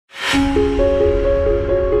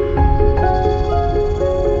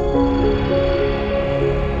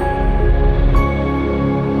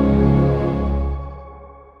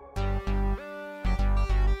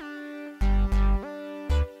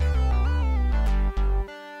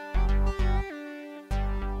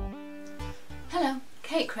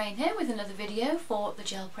Here with another video for the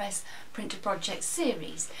Gel Press Printer Project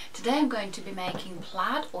series. Today I'm going to be making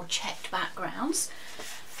plaid or checked backgrounds,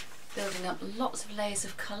 building up lots of layers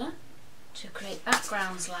of colour to create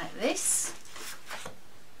backgrounds like this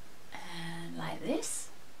and like this.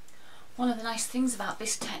 One of the nice things about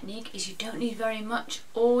this technique is you don't need very much.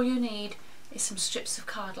 All you need is some strips of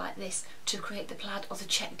card like this to create the plaid or the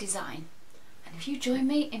check design. And if you join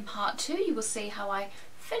me in part 2, you will see how I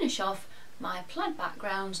finish off my plaid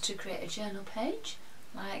background to create a journal page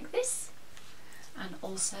like this, and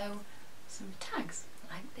also some tags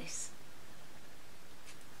like this.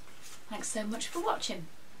 Thanks so much for watching.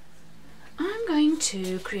 I'm going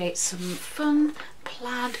to create some fun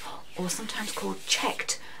plaid, or sometimes called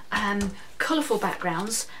checked, colourful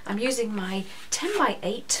backgrounds. I'm using my 10 by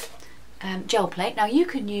 8 gel plate. Now you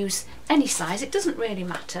can use any size, it doesn't really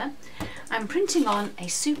matter. I'm printing on a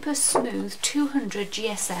super smooth 200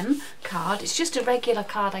 GSM card. It's just a regular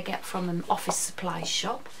card I get from an office supplies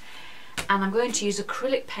shop, and I'm going to use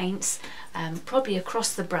acrylic paints probably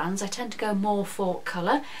across the brands. I tend to go more for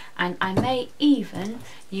colour, and I may even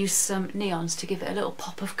use some neons to give it a little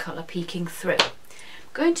pop of colour peeking through.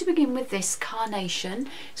 I'm going to begin with this Carnation.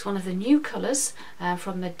 It's one of the new colours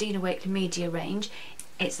from the Dina Wakley Media range.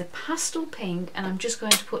 It's a pastel pink, and I'm just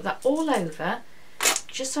going to put that all over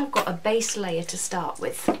just so I've got a base layer to start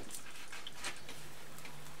with.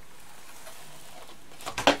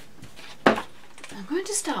 I'm going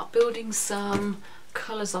to start building some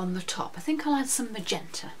colours on the top. I think I'll add some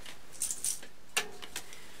magenta.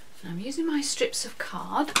 And I'm using my strips of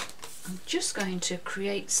card. I'm just going to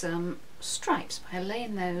create some stripes by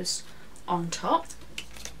laying those on top.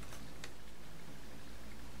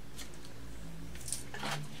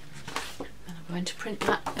 I'm going to print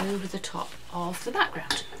that over the top of the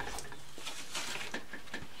background.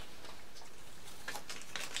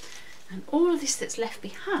 And all of this that's left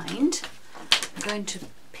behind I'm going to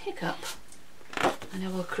pick up, and I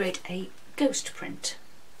will create a ghost print.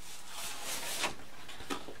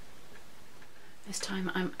 This time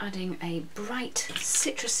I'm adding a bright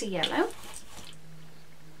citrusy yellow.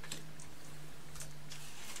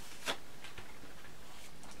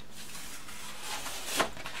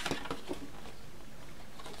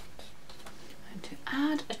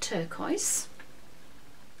 Add a turquoise,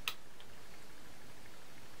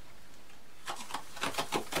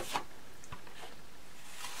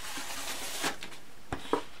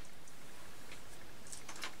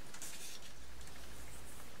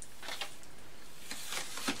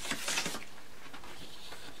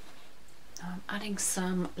 I'm adding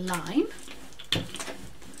some lime,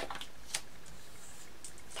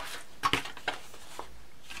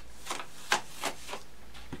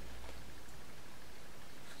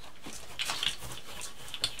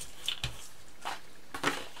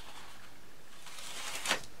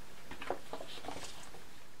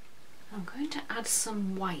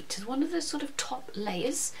 some white as one of the sort of top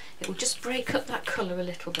layers. It will just break up that colour a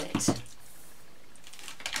little bit.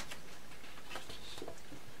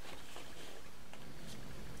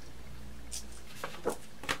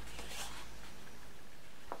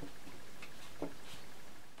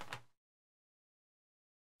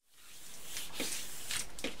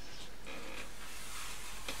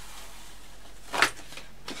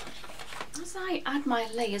 As I add my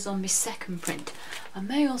layers on my second print, I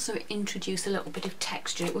may also introduce a little bit of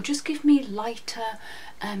texture. It will just give me lighter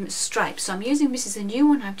stripes. So I'm using, this is a new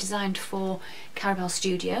one I've designed for Caramel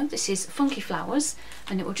Studio. This is Funky Flowers,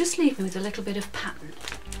 and it will just leave me with a little bit of pattern.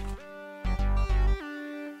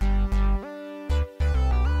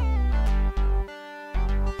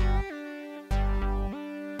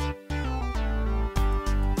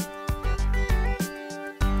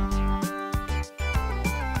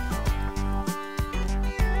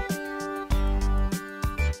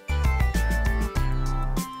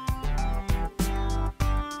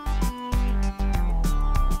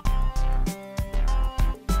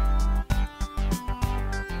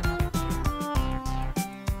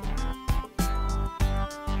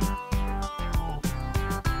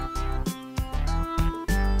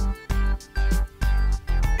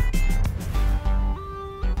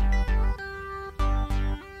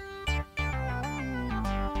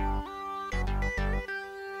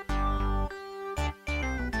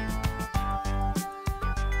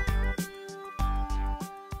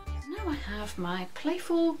 have my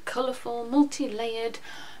playful, colourful, multi-layered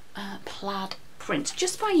plaid print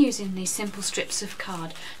just by using these simple strips of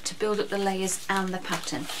card to build up the layers and the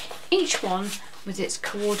pattern, each one with its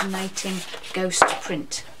coordinating ghost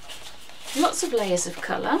print. Lots of layers of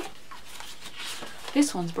colour.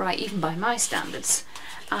 This one's bright even by my standards.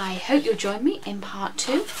 I hope you'll join me in part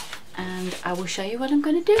 2 and I will show you what I'm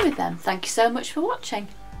going to do with them. Thank you so much for watching.